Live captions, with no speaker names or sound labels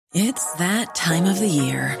It's that time of the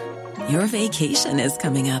year. Your vacation is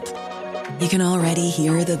coming up. You can already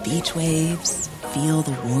hear the beach waves, feel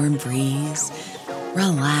the warm breeze,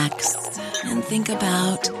 relax, and think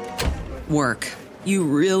about work. You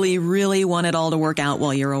really, really want it all to work out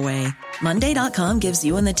while you're away. Monday.com gives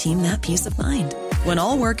you and the team that peace of mind. When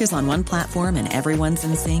all work is on one platform and everyone's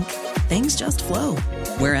in sync, things just flow.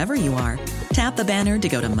 Wherever you are, tap the banner to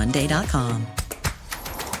go to Monday.com.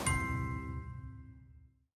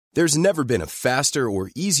 There's never been a faster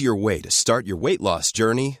or easier way to start your weight loss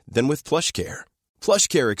journey than with PlushCare.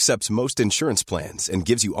 PlushCare accepts most insurance plans and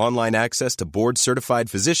gives you online access to board-certified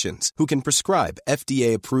physicians who can prescribe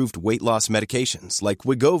FDA-approved weight loss medications like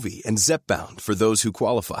Wegovy and Zepbound for those who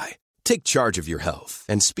qualify. Take charge of your health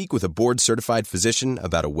and speak with a board-certified physician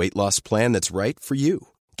about a weight loss plan that's right for you.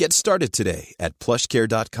 Get started today at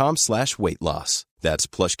plushcare.com/weight loss. That's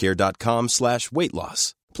plushcare.com/weight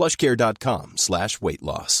loss. plushcare.com/weight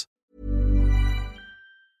loss.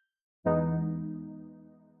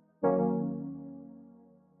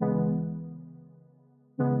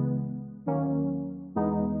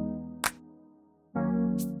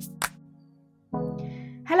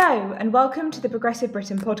 Hello and welcome to the Progressive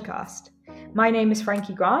Britain podcast. My name is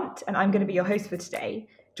Frankie Grant and I'm going to be your host for today,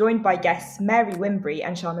 joined by guests Mary Wimbury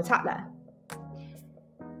and Shama Tatler.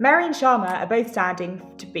 Mary and Shama are both standing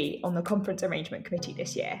to be on the Conference Arrangement Committee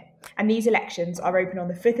this year, and these elections are open on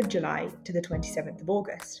the 5th of July to the 27th of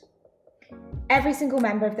August. Every single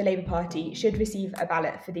member of the Labour Party should receive a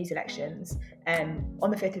ballot for these elections on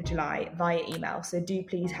the 5th of July via email, so do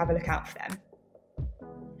please have a look out for them.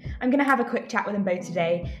 I'm going to have a quick chat with them both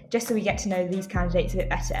today, just so we get to know these candidates a bit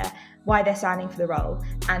better, why they're standing for the role,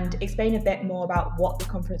 and explain a bit more about what the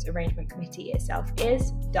Conference Arrangement Committee itself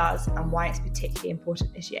is, does, and why it's particularly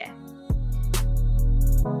important this year.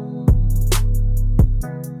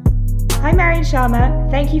 Hi Mary and Shama,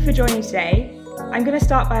 thank you for joining today. I'm going to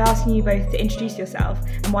start by asking you both to introduce yourself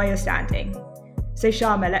and why you're standing. So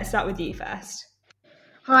Shama, let's start with you first.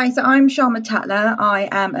 Hi, so I'm Shama Tatler. I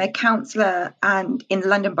am a councillor and in the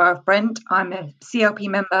London Borough of Brent. I'm a CLP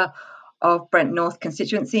member of Brent North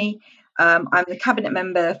constituency. I'm the cabinet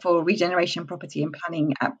member for regeneration, property and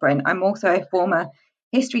planning at Brent. I'm also a former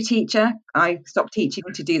history teacher. I stopped teaching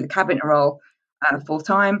to do the cabinet role full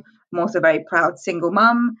time. I'm also a very proud single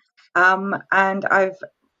mum, and I've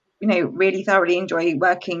really thoroughly enjoy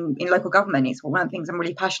working in local government. It's one of the things I'm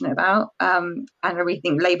really passionate about, and I really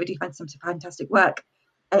think Labour do some fantastic work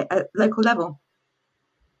at local level.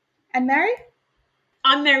 And Mary?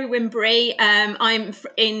 I'm Mary Wimbury. I'm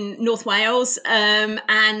in North Wales, and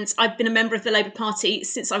I've been a member of the Labour Party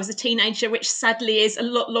since I was a teenager, which sadly is a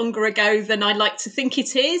lot longer ago than I like to think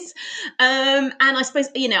it is. And I suppose,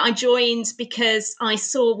 I joined because I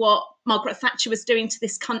saw what Margaret Thatcher was doing to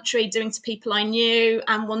this country, doing to people I knew,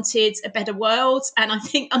 and wanted a better world. And I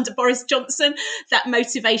think under Boris Johnson, that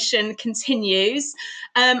motivation continues.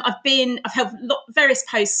 I've held various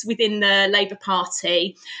posts within the Labour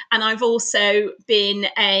Party, and I've also been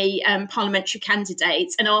a parliamentary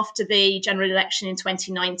candidate. And after the general election in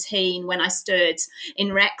 2019, when I stood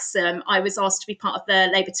in Wrexham, I was asked to be part of the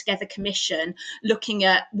Labour Together Commission, looking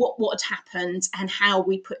at what had happened and how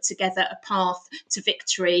we put together a path to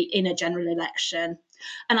victory in a general election.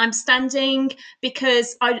 And I'm standing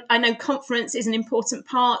because I know conference is an important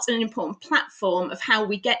part and an important platform of how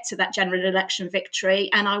we get to that general election victory.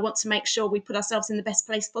 And I want to make sure we put ourselves in the best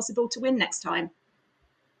place possible to win next time.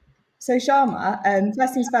 So Shama,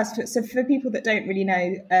 first things first, so for people that don't really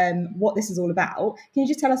know what this is all about, can you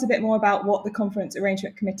just tell us a bit more about what the Conference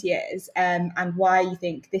Arrangement Committee is and why you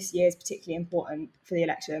think this year is particularly important for the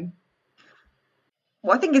election?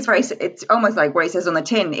 Well, I think it's almost like what it says on the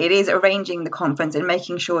tin. It is arranging the conference and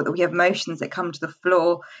making sure that we have motions that come to the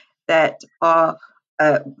floor that are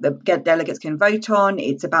that delegates can vote on.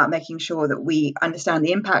 It's about making sure that we understand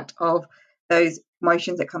the impact of those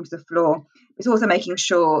motions that come to the floor. It's also making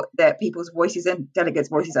sure that people's voices and delegates'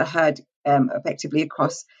 voices are heard effectively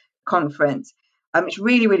across conference. It's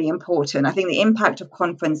really, really important. I think the impact of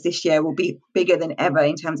conference this year will be bigger than ever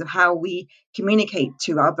in terms of how we communicate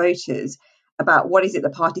to our voters about what is it the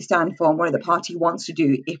party stand for and what the party wants to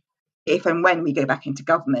do if and when we go back into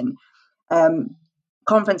government.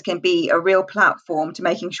 Conference can be a real platform to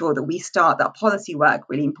making sure that we start that policy work,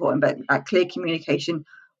 really important, but that clear communication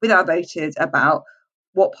with our voters about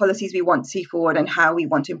what policies we want to see forward and how we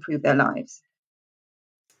want to improve their lives.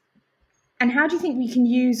 And how do you think we can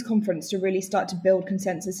use conference to really start to build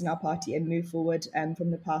consensus in our party and move forward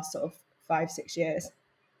from the past sort of 5-6 years?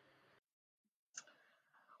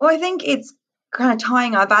 Well, I think it's kind of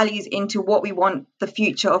tying our values into what we want the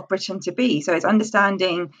future of Britain to be. So it's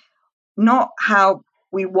understanding not how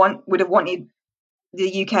we would have wanted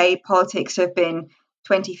the UK politics to have been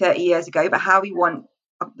 20, 30 years ago, but how we want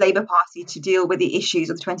a Labour Party to deal with the issues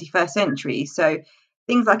of the 21st century. So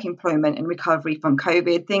things like employment and recovery from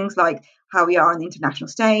COVID, things like how we are on the international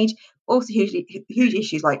stage, also huge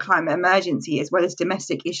issues like climate emergency, as well as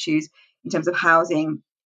domestic issues in terms of housing,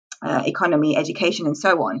 economy, education, and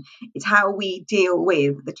so on. It's how we deal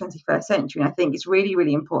with the 21st century. And I think it's really,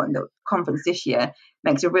 really important that the conference this year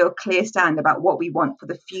makes a real clear stand about what we want for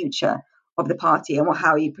the future of the party and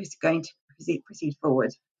how we're going to proceed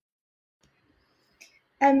forward.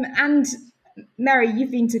 And Mary,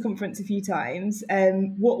 you've been to conference a few times.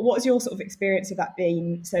 What's your sort of experience of that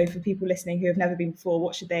been? So for people listening who have never been before,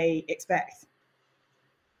 what should they expect?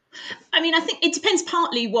 I mean, I think it depends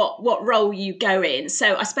partly what role you go in.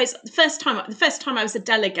 So I suppose the first time I was a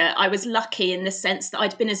delegate, I was lucky in the sense that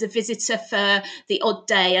I'd been as a visitor for the odd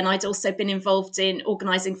day, and I'd also been involved in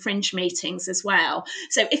organising fringe meetings as well.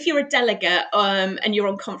 So if you're a delegate and you're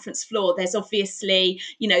on conference floor, there's obviously,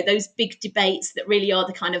 those big debates that really are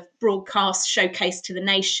the kind of broadcast showcase to the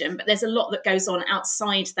nation. But there's a lot that goes on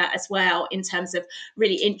outside that as well in terms of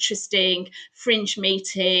really interesting fringe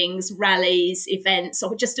meetings, rallies, events,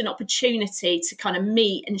 or just an opportunity to kind of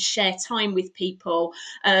meet and share time with people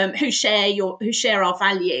who share our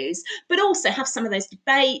values, but also have some of those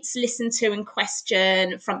debates, listen to and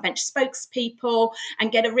question front bench spokespeople,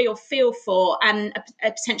 and get a real feel for and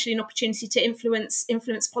potentially an opportunity to influence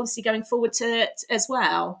policy going forward as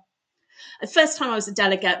well. The first time I was a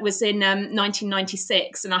delegate was in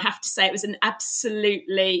 1996, and I have to say it was an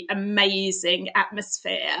absolutely amazing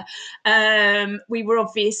atmosphere. We were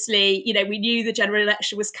obviously, we knew the general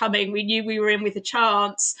election was coming. We knew we were in with a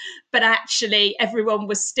chance, but actually everyone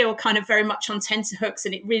was still kind of very much on tenterhooks,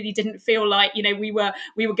 and it really didn't feel like, we were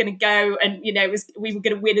going to go and, we were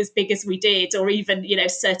going to win as big as we did, or even,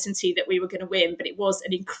 certainty that we were going to win. But it was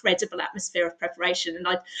an incredible atmosphere of preparation, and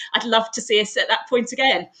I'd love to see us at that point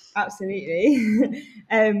again. Absolutely.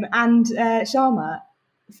 And Shama,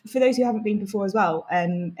 for those who haven't been before as well,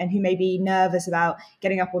 and who may be nervous about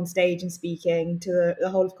getting up on stage and speaking to the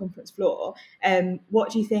whole of conference floor,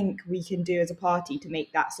 what do you think we can do as a party to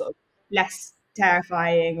make that sort of less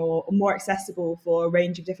terrifying or more accessible for a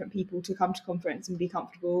range of different people to come to conference and be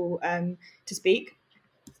comfortable to speak?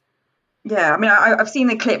 Yeah, I mean, I've seen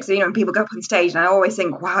the clips, when people go up on stage, and I always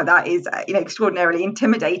think, wow, that is, extraordinarily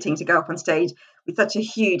intimidating to go up on stage with such a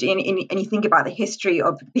huge, and you think about the history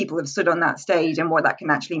of people who have stood on that stage and what that can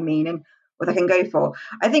actually mean and what they can go for.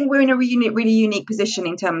 I think we're in a really unique position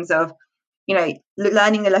in terms of,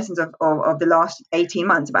 learning the lessons of the last 18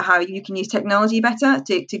 months about how you can use technology better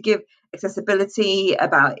to give accessibility,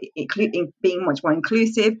 about being much more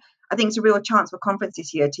inclusive. I think it's a real chance for conference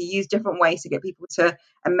this year to use different ways to get people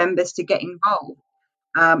and members to get involved.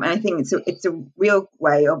 And I think it's a real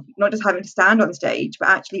way of not just having to stand on stage, but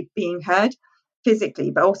actually being heard physically,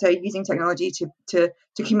 but also using technology to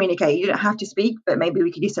communicate. You don't have to speak, but maybe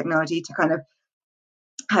we could use technology to kind of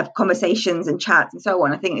have conversations and chats and so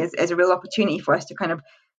on. I think there's a real opportunity for us to kind of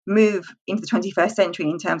move into the 21st century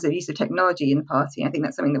in terms of use of technology in the party. I think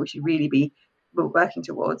that's something that we should really be working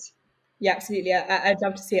towards. Yeah, absolutely. I'd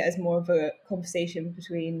love to see it as more of a conversation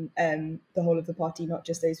between the whole of the party, not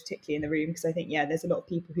just those particularly in the room, because I think, there's a lot of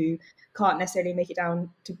people who can't necessarily make it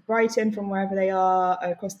down to Brighton from wherever they are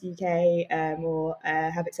across the UK, or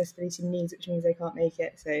have accessibility needs, which means they can't make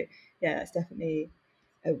it. So, yeah, that's definitely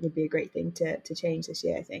would be a great thing to change this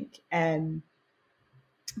year, I think. And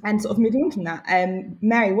sort of moving on from that,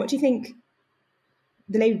 Mary, what do you think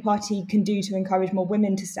the Labour Party can do to encourage more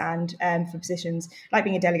women to stand for positions like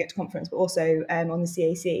being a delegate to conference, but also on the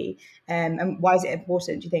CAC? And why is it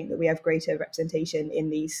important, do you think, that we have greater representation in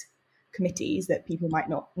these committees that people might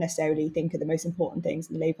not necessarily think are the most important things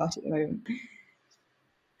in the Labour Party at the moment?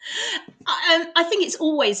 I think it's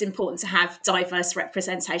always important to have diverse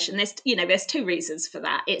representation. There's two reasons for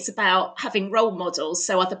that. It's about having role models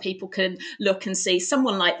so other people can look and see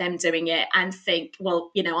someone like them doing it and think,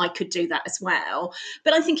 well, I could do that as well.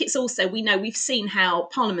 But I think it's also, we've seen how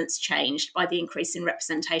Parliament's changed by the increase in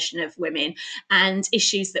representation of women, and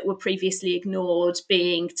issues that were previously ignored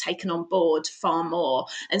being taken on board far more.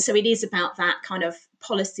 And so it is about that kind of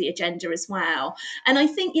policy agenda as well. And I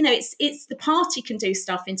think, it's the party can do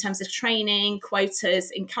stuff in terms of training,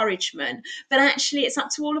 quotas, encouragement, but actually it's up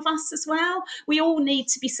to all of us as well. We all need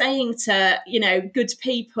to be saying to, good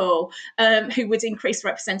people who would increase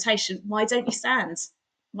representation, why don't you stand?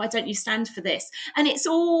 Why don't you stand for this? And it's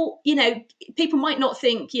all, people might not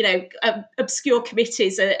think, obscure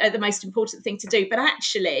committees are the most important thing to do, but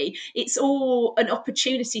actually it's all an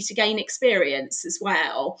opportunity to gain experience as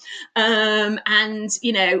well. And,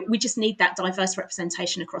 we just need that diverse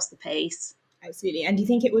representation across the piece. Absolutely. And do you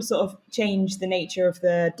think it would sort of change the nature of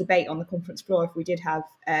the debate on the conference floor if we did have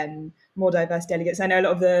more diverse delegates? I know a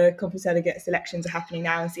lot of the conference delegates elections are happening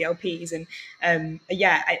now in CLPs. And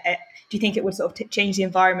do you think it would sort of change the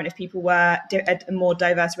environment if people were, a more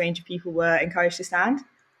diverse range of people were encouraged to stand?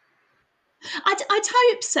 I'd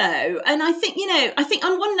hope so. And I think,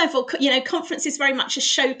 on one level, conference is very much a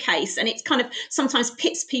showcase, and it's kind of sometimes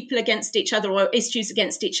pits people against each other or issues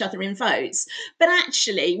against each other in votes. But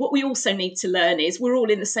actually, what we also need to learn is we're all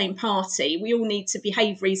in the same party. We all need to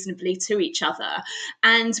behave reasonably to each other.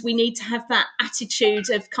 And we need to have that attitude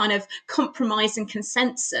of kind of compromise and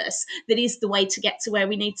consensus that is the way to get to where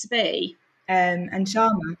we need to be. And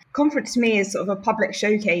Shama, conference to me is sort of a public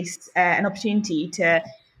showcase, an opportunity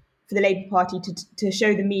for the Labour Party to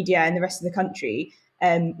show the media and the rest of the country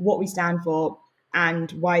what we stand for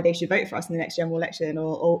and why they should vote for us in the next general election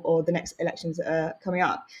or the next elections that are coming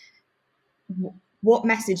up. What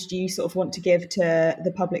message do you sort of want to give to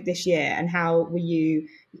the public this year, and how will you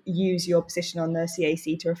use your position on the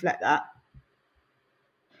CAC to reflect that?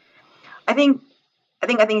 I think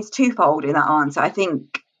it's twofold in that answer. I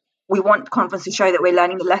think we want conference to show that we're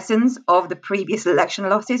learning the lessons of the previous election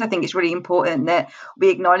losses. I think it's really important that we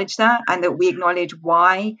acknowledge that and that we acknowledge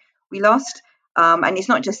why we lost. And it's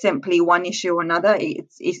not just simply one issue or another.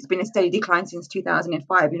 It's been a steady decline since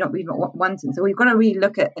 2005. We've not won since. So we've got to really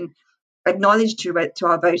look at and acknowledge to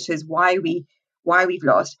our voters why we've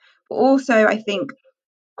lost. But also, I think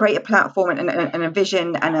create a platform and a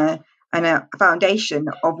vision and a foundation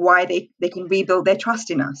of why they can rebuild their trust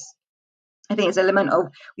in us. I think it's an element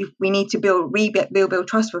of we need to build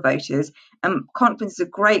trust for voters. And conference is a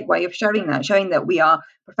great way of showing that we are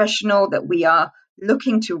professional, that we are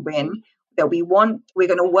looking to win, that we're going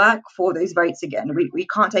to work for those votes again. We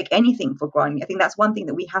can't take anything for granted. I think that's one thing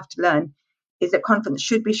that we have to learn, is that conference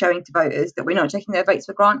should be showing to voters that we're not taking their votes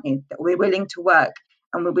for granted, that we're willing to work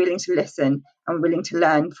and we're willing to listen and we're willing to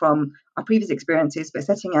learn from our previous experiences, but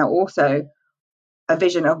setting out also a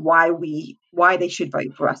vision of why they should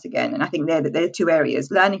vote for us again. And I think they're two areas: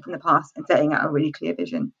 learning from the past and setting out a really clear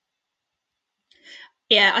vision.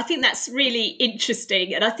 Yeah, I think that's really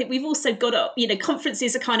interesting. And I think we've also got to,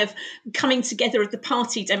 conferences are kind of coming together of the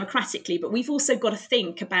party democratically, but we've also got to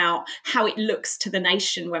think about how it looks to the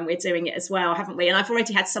nation when we're doing it as well, haven't we? And I've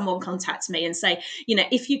already had someone contact me and say,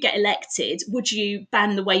 if you get elected, would you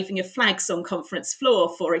ban the waving of flags on conference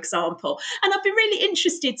floor, for example? And I'd be really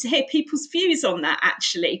interested to hear people's views on that,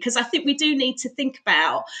 actually, because I think we do need to think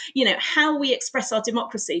about, how we express our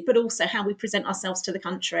democracy, but also how we present ourselves to the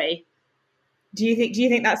country. Do you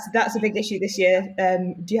think that's a big issue this year?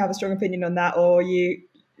 Do you have a strong opinion on that, or you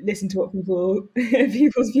listen to what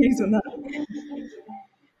people's views on that?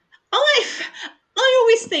 I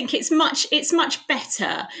always think it's much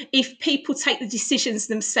better if people take the decisions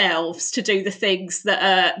themselves to do the things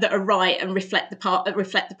that are right and reflect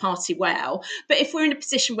the party well. But if we're in a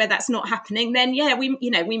position where that's not happening, then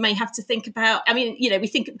we may have to think about. We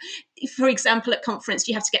think, for example, at conference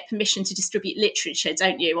you have to get permission to distribute literature,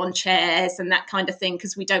 don't you, on chairs and that kind of thing,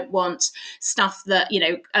 because we don't want stuff that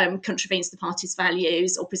contravenes the party's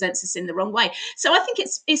values or presents us in the wrong way. So I think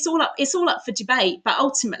it's all up for debate, but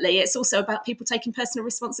ultimately it's also about people taking personal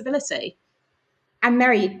responsibility. And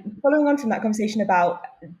Mary, following on from that conversation about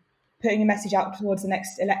putting a message out towards the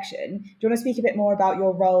next election, do you want to speak a bit more about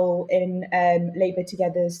your role in Labour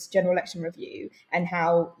Together's general election review and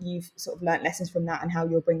how you've sort of learnt lessons from that and how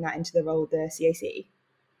you'll bring that into the role of the CAC?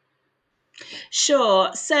 Sure.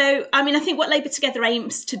 So, I think what Labour Together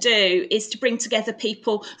aims to do is to bring together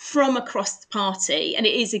people from across the party, and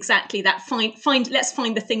it is exactly that. Let's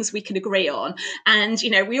find the things we can agree on. And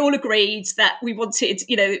we all agreed that we wanted,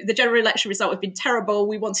 the general election result had been terrible.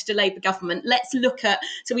 We wanted a Labour government.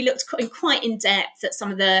 So we looked quite in depth at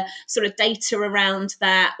some of the sort of data around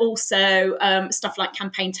that. Also, stuff like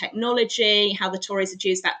campaign technology, how the Tories had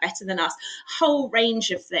used that better than us. Whole range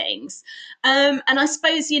of things. And I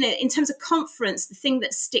suppose in terms of conference, the thing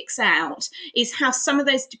that sticks out is how some of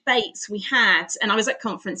those debates we had, and I was at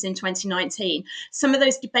conference in 2019, some of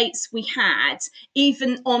those debates we had,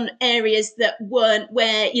 even on areas that weren't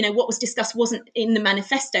where, what was discussed wasn't in the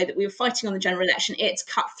manifesto that we were fighting on the general election, it's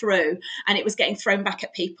cut through and it was getting thrown back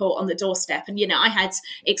at people on the doorstep. And, I had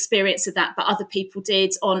experience of that, but other people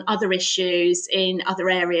did on other issues in other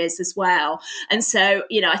areas as well. And so,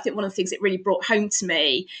 I think one of the things it really brought home to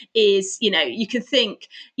me is, you can think,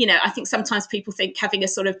 I think sometimes people think having a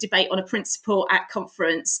sort of debate on a principle at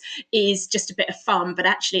conference is just a bit of fun, but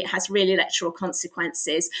actually it has real electoral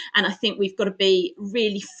consequences. And I think we've got to be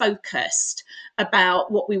really focused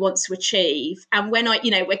about what we want to achieve. And when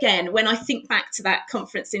I think back to that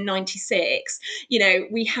conference in 96,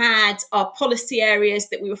 we had our policy areas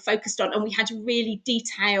that we were focused on, and we had really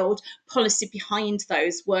detailed policy behind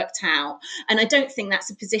those worked out. And I don't think that's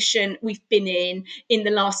a position we've been in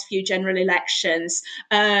the last few general elections,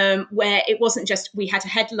 where it wasn't just we had a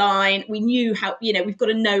headline, we knew how, we've got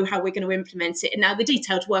to know how we're going to implement it. And now the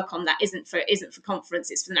detailed work on that isn't for conference,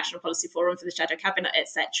 it's for the National Policy Forum, for the Shadow Cabinet,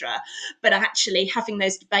 etc. But actually having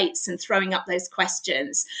those debates and throwing up those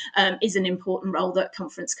questions is an important role that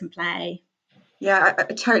conference can play. Yeah,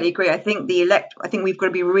 I totally agree. I think we've got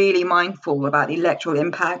to be really mindful about the electoral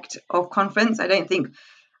impact of conference. I think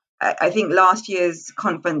last year's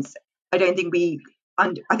conference, I think we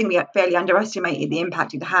fairly underestimated the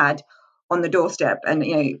impact it had on the doorstep. And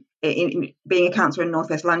in being a councillor in North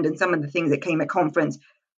West London, some of the things that came at conference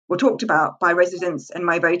were talked about by residents and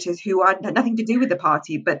my voters who had nothing to do with the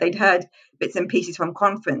party, but they'd heard bits and pieces from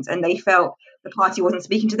conference and they felt the party wasn't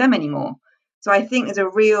speaking to them anymore. So I think there's a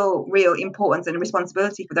real importance and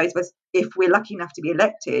responsibility for those of us, if we're lucky enough to be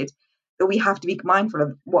elected, that we have to be mindful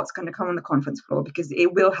of what's going to come on the conference floor, because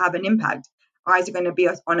it will have an impact. Eyes are going to be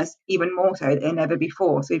on us even more so than ever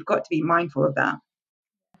before. So we've got to be mindful of that.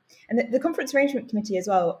 And the Conference Arrangement Committee as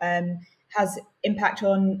well has impact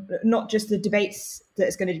on not just the debates that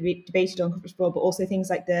is going to be debated on conference floor, but also things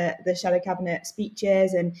like the Shadow Cabinet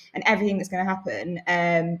speeches and everything that's going to happen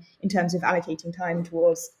in terms of allocating time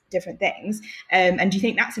towards different things. And do you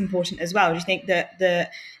think that's important as well? Do you think that the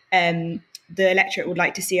electorate would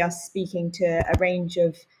like to see us speaking to a range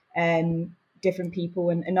of different people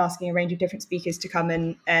and asking a range of different speakers to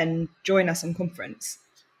come and join us on conference?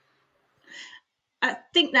 I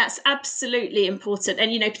think that's absolutely important.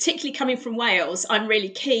 And, particularly coming from Wales, I'm really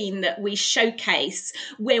keen that we showcase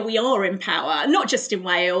where we are in power, not just in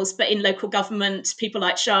Wales, but in local government, people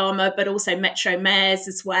like Shama, but also metro mayors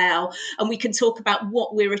as well. And we can talk about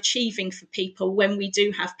what we're achieving for people when we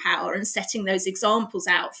do have power, and setting those examples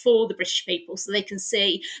out for the British people so they can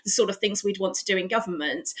see the sort of things we'd want to do in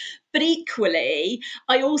government. But equally,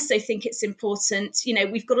 I also think it's important,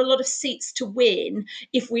 we've got a lot of seats to win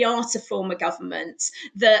if we are to form a government,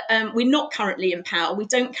 that we're not currently in power. We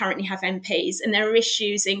don't currently have MPs, and there are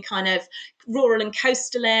issues in kind of rural and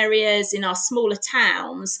coastal areas, in our smaller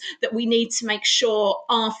towns, that we need to make sure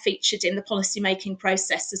are featured in the policy-making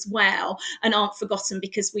process as well, and aren't forgotten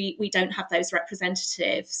because we don't have those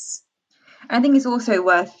representatives. I think it's also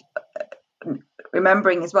worth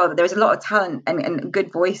remembering as well that there's a lot of talent and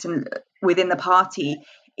good voice within the party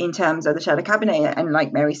in terms of the Shadow Cabinet and,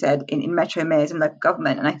 like Mary said, in metro mayors and local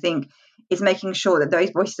government. And I think it's making sure that those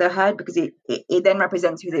voices are heard, because it then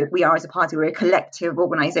represents who we are as a party. We're a collective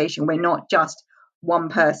organisation. We're not just one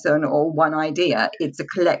person or one idea. It's a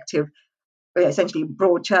collective, essentially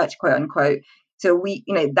broad church, quote unquote. So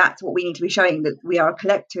that's what we need to be showing, that we are a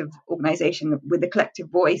collective organisation with a collective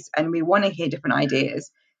voice, and we want to hear different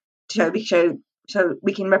ideas so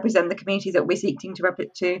we can represent the communities that we're seeking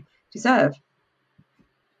to serve.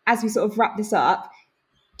 As we sort of wrap this up,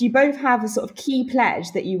 do you both have a sort of key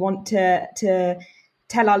pledge that you want to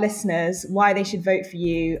tell our listeners why they should vote for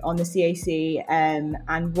you on the CAC,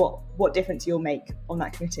 and what difference you'll make on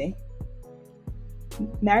that committee?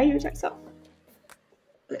 Mary, you would like to start?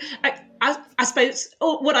 I suppose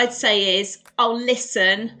what I'd say is I'll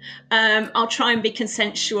listen, I'll try and be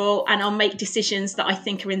consensual, and I'll make decisions that I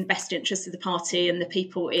think are in the best interest of the party and the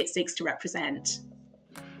people it seeks to represent.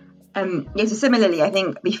 So similarly, I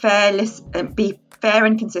think be fair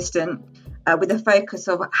and consistent, with a focus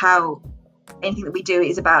of how anything that we do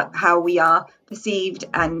is about how we are perceived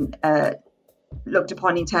and looked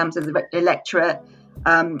upon in terms of the electorate,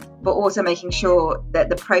 but also making sure that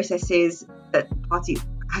the processes that the party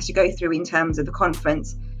has to go through in terms of the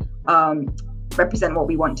conference represent what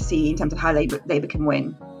we want to see in terms of how Labour can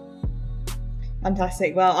win.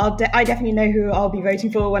 Fantastic. Well, I definitely know who I'll be voting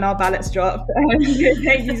for when our ballots drop. Thank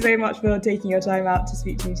you so much for taking your time out to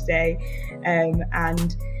speak to me today,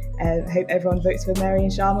 and hope everyone votes for Mary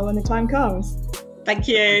and Shama when the time comes. Thank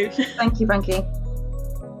you. Thank you, Frankie.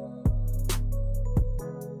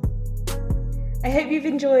 I hope you've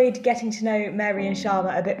enjoyed getting to know Mary and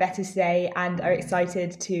Shama a bit better today and are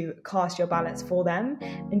excited to cast your ballots for them.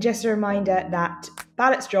 And just a reminder that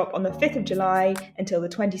ballots drop on the 5th of July until the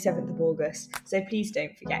 27th of August. So please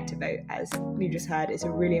don't forget to vote. As we've just heard, it's a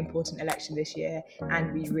really important election this year,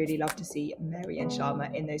 and we really love to see Mary and Shama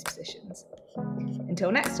in those positions.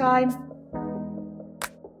 Until next time.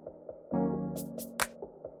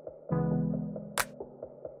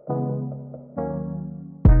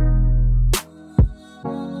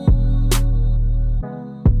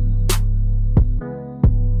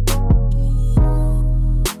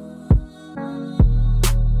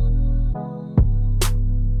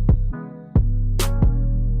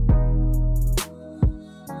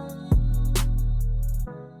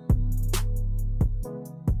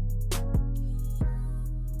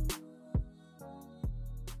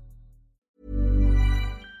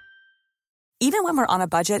 Even when we're on a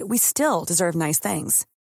budget, we still deserve nice things.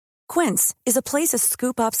 Quince is a place to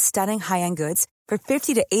scoop up stunning high-end goods for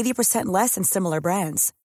 50 to 80% less than similar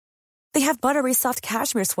brands. They have buttery soft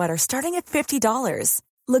cashmere sweaters starting at $50,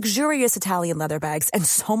 luxurious Italian leather bags, and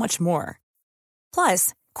so much more.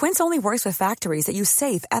 Plus, Quince only works with factories that use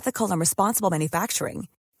safe, ethical, and responsible manufacturing.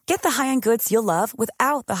 Get the high-end goods you'll love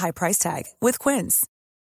without the high price tag with Quince.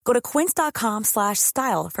 Go to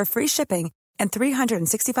quince.com/style for free shipping and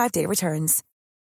 365-day returns.